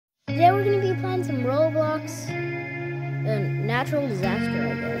today we're going to be playing some Roblox. A natural disaster,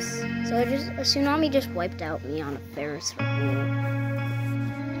 I guess. So a tsunami just wiped out me on a Ferris wheel.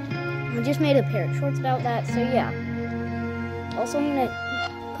 I just made a pair of shorts about that, so yeah. Also, I'm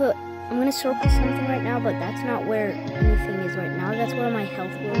gonna circle something right now, but that's not where anything is right now. That's where my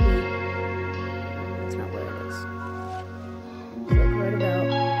health will be. That's not where it is. It's like right about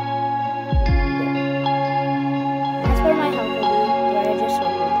there. That's where my health will be, where I just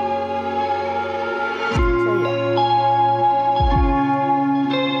circled. So yeah.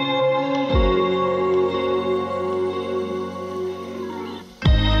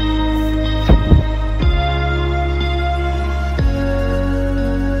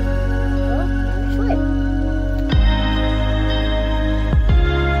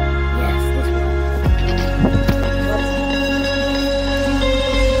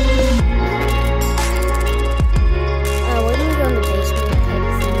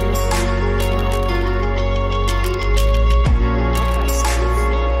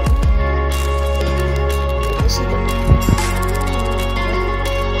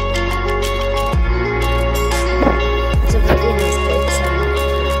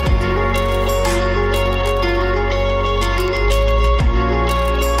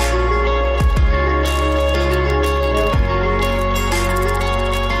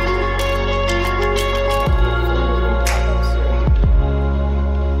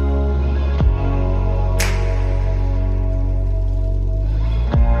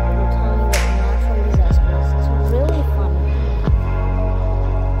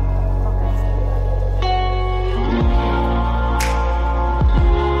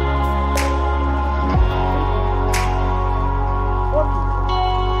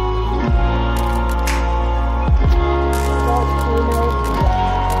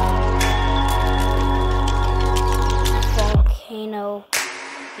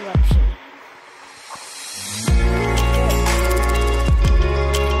 Eruption.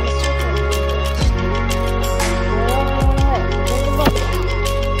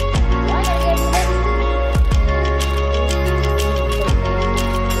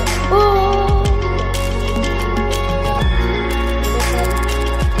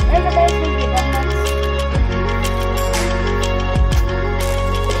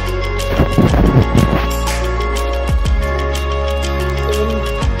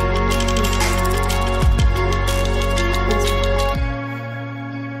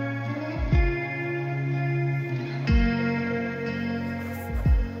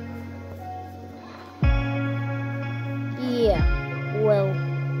 Yeah, well,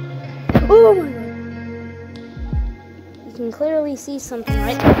 oh my god, you can clearly see something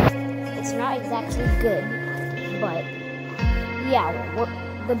right there. It's not exactly good, but yeah,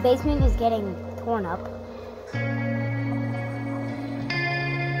 the basement is getting torn up.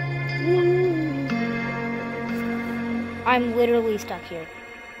 I'm literally stuck here.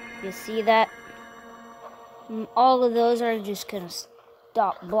 You see that? All of those are just gonna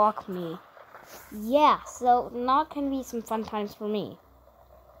block me. Yeah, so not gonna be some fun times for me.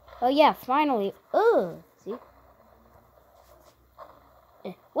 Oh yeah, finally. See?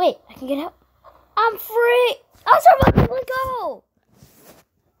 Wait, I can get out. I'm free! I'm surviving, let's go!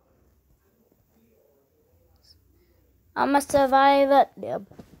 I'm a survivor. Yep.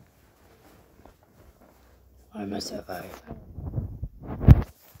 I'm a survivor.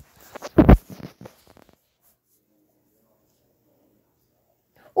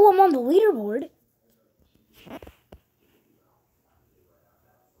 Oh, I'm on the leaderboard.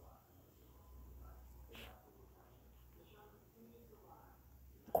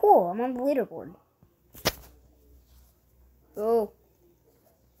 Cool, I'm on the leaderboard. Go.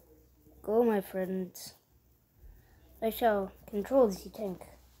 Go, my friends. I shall control the Z-Tank.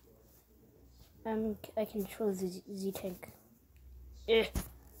 I control the Z-Tank. I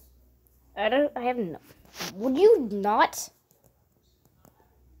have no... Would you not?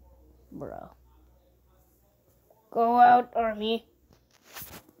 Bro. Go out, army.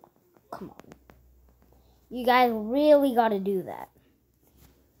 Come on. You guys really gotta do that.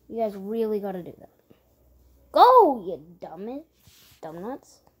 You guys really gotta do that. Go, you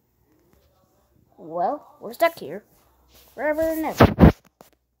dumbnuts. Well, we're stuck here. Forever and ever.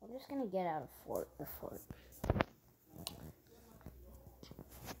 I'm just gonna get out of the fort.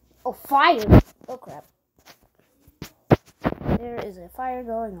 Oh, fire! Oh, crap. There is a fire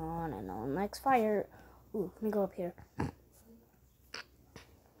going on, and no one likes fire. Ooh, let me go up here.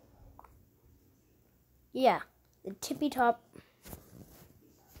 Yeah, the tippy top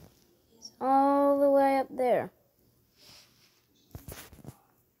is all the way up there.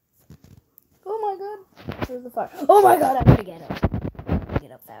 Oh my god, there's the fire. Oh my god, I gotta get up.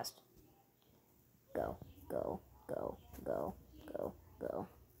 Get up fast. Go, go, go, go, go, go.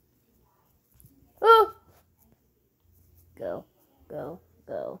 Oh! Go, go,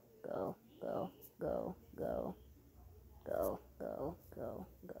 go, go, go, go, go, go, go, go,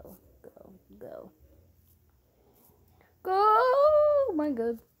 go, go, go. Go! Oh my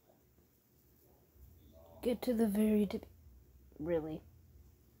god. Get to the very tip. Really?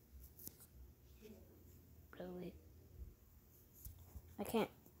 Really? I can't.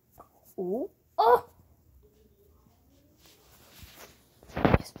 Ooh. Oh!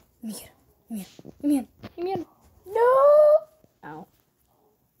 Yes. Give me in. No! Ow.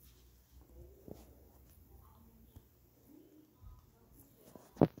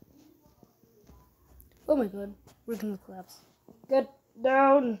 Oh my god. We're gonna collapse. Get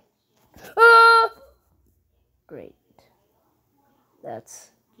down! Ah! Great.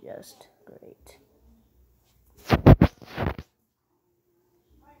 That's just great.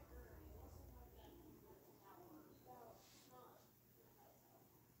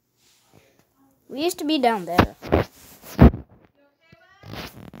 We used to be down there.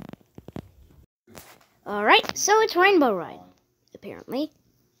 Alright, so it's Rainbow Ride, apparently.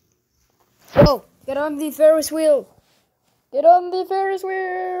 Whoa, get on the Ferris wheel! Get on the Ferris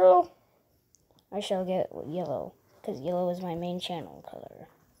wheel! I shall get yellow, because yellow is my main channel color.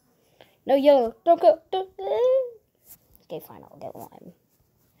 No yellow, don't go, don't. Okay, fine, I'll get lime.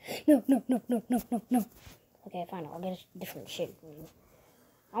 No. Okay, fine, I'll get a different shade of green.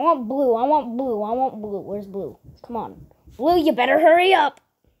 I want blue. Where's blue? Come on. Blue, you better hurry up.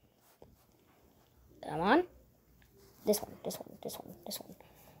 Come on. This one.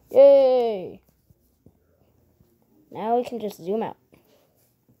 Yay. Now we can just zoom out.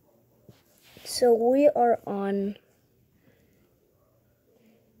 So we are on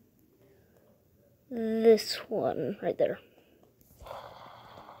this one right there.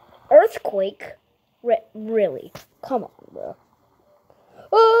 Earthquake? Really? Come on, bro.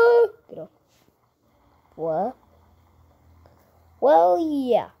 Oh! Get off. What? Well,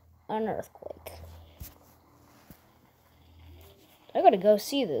 yeah. An earthquake. I gotta go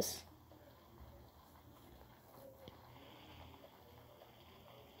see this.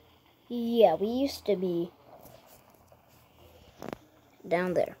 Yeah, we used to be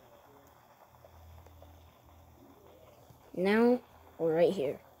down there. Now, we're right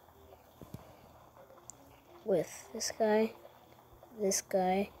here. With this guy, this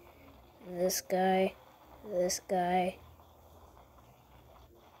guy, this guy, this guy,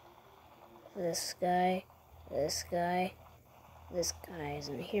 this guy, this guy. This guy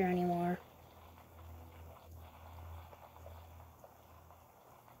isn't here anymore.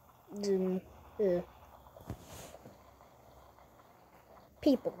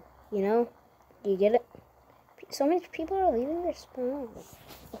 People, you know? Do you get it? So many people are leaving their spawn.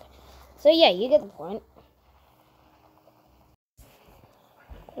 So yeah, you get the point.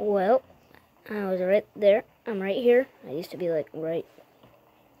 Well, I was right there. I'm right here. I used to be like right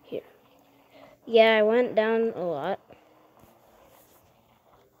here. Yeah, I went down a lot.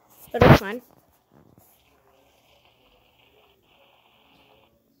 But it's fine.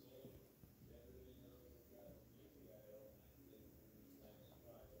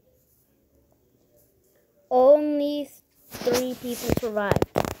 Only 3 people survived.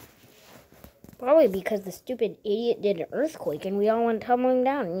 Probably because the stupid idiot did an earthquake and we all went tumbling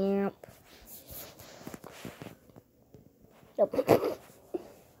down. Yep.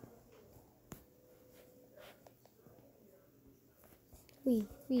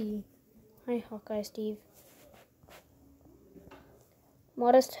 Wee. Hi, Hawkeye Steve.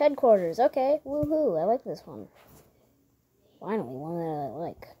 Modest headquarters. Okay, woohoo. I like this one. Finally, one that I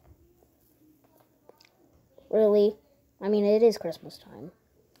like. Really? I mean, it is Christmas time.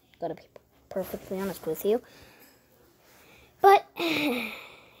 Gotta be perfectly honest with you. But,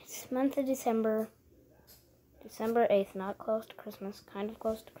 it's month of December. December 8th, not close to Christmas. Kind of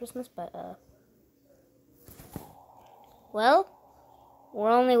close to Christmas, but, well, we're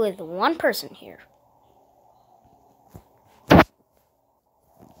only with one person here.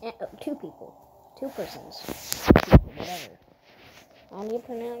 And, 2 people. 2 persons. Whatever. How do you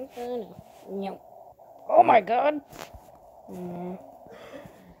pronounce that? No. Oh my god!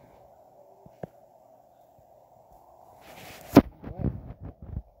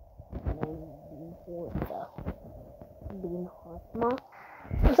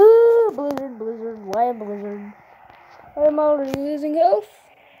 Blizzard. Why a blizzard? I'm already losing health.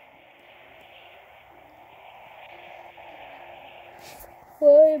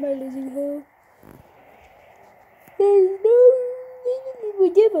 Why am I losing health?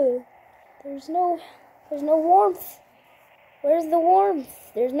 There's no warmth. Where's the warmth?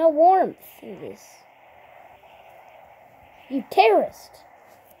 There's no warmth in this. You terrorist.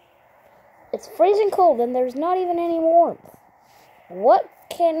 It's freezing cold and there's not even any warmth. What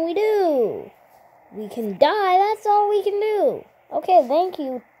can we do? We can die, that's all we can do. Okay, thank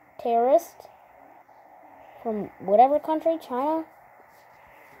you, terrorist. From whatever country, China?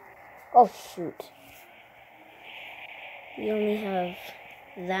 Oh, shoot. You only have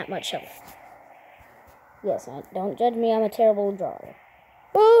that much health. Yes, don't judge me, I'm a terrible drawer.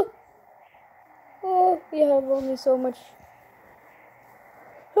 Oh! Oh, you have only so much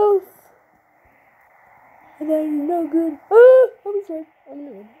health. And that is no good. Oh, I'm sorry. I'm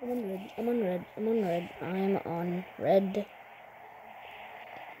on red. I'm on red. I'm on red. I'm on red.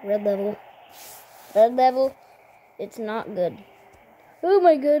 Red level. Red level. It's not good. Oh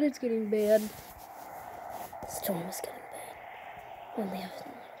my god, it's getting bad. The storm is getting bad. Only have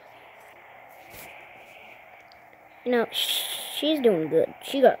you know, she's doing good.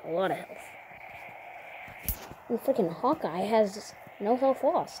 She got a lot of health. And freaking Hawkeye has no health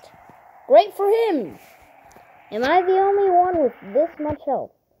lost. Great for him! Am I the only one with this much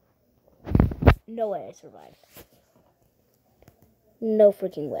health? No way I survived. No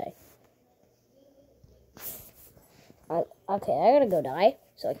freaking way. Okay, I gotta go die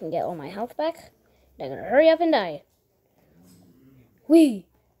so I can get all my health back. I gotta hurry up and die. Whee!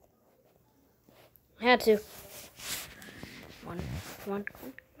 I had to. Come on.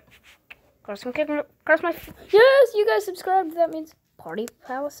 Cross my. Yes, you guys subscribed. That means Party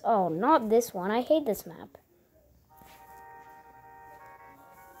Palace. Oh, not this one. I hate this map.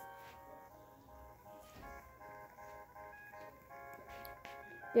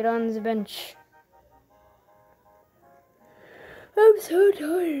 Get on the bench. I'm so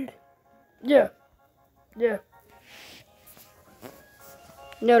tired. Yeah.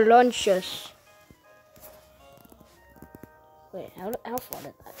 No lunches. Wait, how far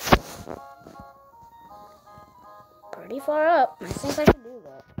did that go? Pretty far up. I think I can do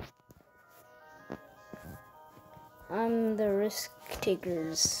that. I'm the risk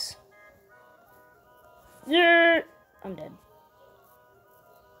takers. Yeah. I'm dead.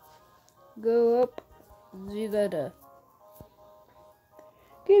 Go up. You gotta.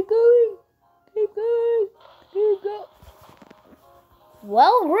 Keep going.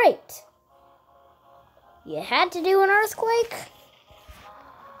 Well, great. You had to do an earthquake?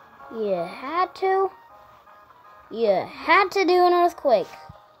 You had to do an earthquake.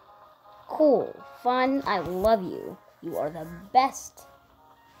 Cool. Fun. I love you. You are the best.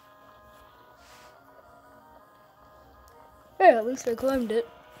 Hey, at least I climbed it.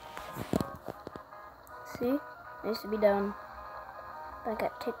 See? I used to be down back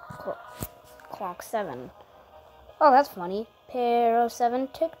at tick clock 7. Oh, that's funny. Pair of 7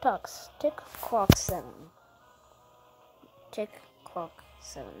 tick-tocks. Tick clock 7. Tick clock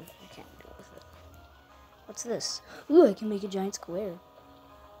 7. I can't deal with it. What's this? Ooh, I can make a giant square.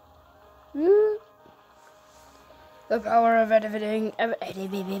 The power of editing.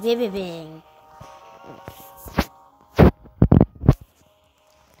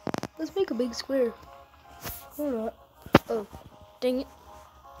 Let's make a big square. Hold on. Oh, dang it.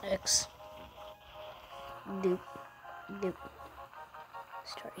 X. Doop.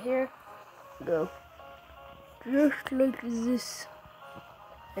 Start here. Go. Just like this.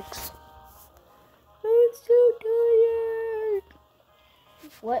 X. I'm so tired.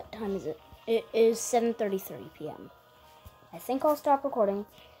 What time is it? It is 7:33 p.m. I think I'll stop recording.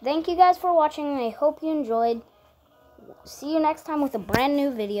 Thank you guys for watching. I hope you enjoyed. See you next time with a brand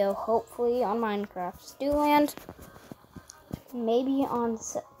new video, hopefully on Minecraft Stewland. Maybe on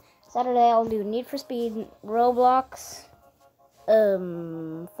Saturday I'll do Need for Speed, Roblox,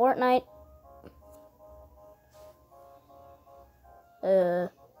 Fortnite,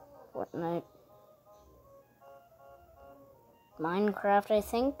 Minecraft, I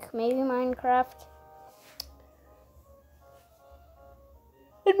think, maybe Minecraft,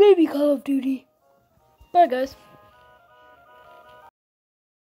 and maybe Call of Duty. Bye guys.